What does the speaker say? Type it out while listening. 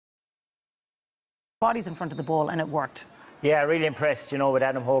bodies in front of the ball, and it worked. Yeah, really impressed, with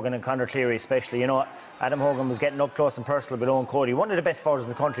Adam Hogan and Conor Cleary especially. Adam Hogan was getting up close and personal with Owen Cody. One of the best forwards in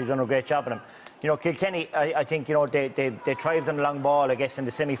the country, done a great job on him. Kilkenny, I think, they thrived on the long ball, I guess, in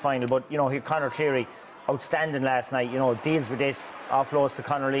the semi-final. But, here Conor Cleary, outstanding last night, deals with this, offloads to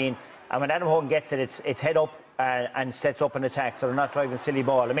Conor Lean. And when Adam Hogan gets it, it's head up and sets up an attack, so they're not driving silly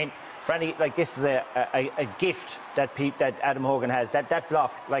ball. I mean, for any, this is a gift that Adam Hogan has. That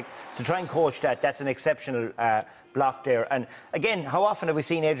block, to try and coach that's an exceptional block there. And again, how often have we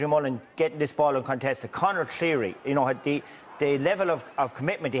seen Adrian Mullen getting this ball uncontested? Conor Cleary, the level of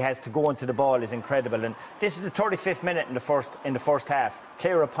commitment he has to go into the ball is incredible. And this is the 35th minute in the first half.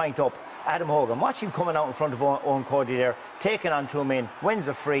 Clare a point up. Adam Hogan, watch him coming out in front of Owen Cody there, taking on 2 men, wins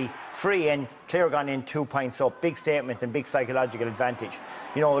a free in. Clare gone in 2 points up. Big statement and big psychological advantage.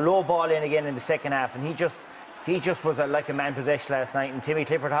 Low ball in again in the second half, and he just was like a man possessed last night, and Timmy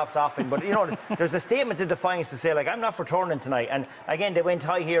Clifford hops off him. But, there's a statement of defiance to say, I'm not for turning tonight. And again, they went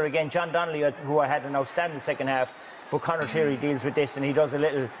high here again. John Donnelly, who had an outstanding second half, but Conor Cleary deals with this, and he does a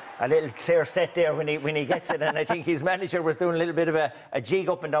little clear set there when he gets it. And I think his manager was doing a little bit of a jig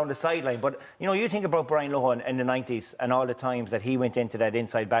up and down the sideline. But, you think about Brian Lohan in the 90s and all the times that he went into that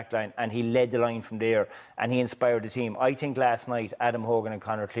inside back line and he led the line from there and he inspired the team. I think last night, Adam Hogan and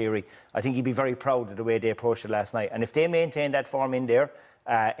Conor Cleary, I think he'd be very proud of the way they approached it last night. And if they maintain that form in there,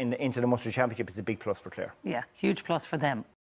 into the Munster Championship, it's a big plus for Clare. Yeah, huge plus for them.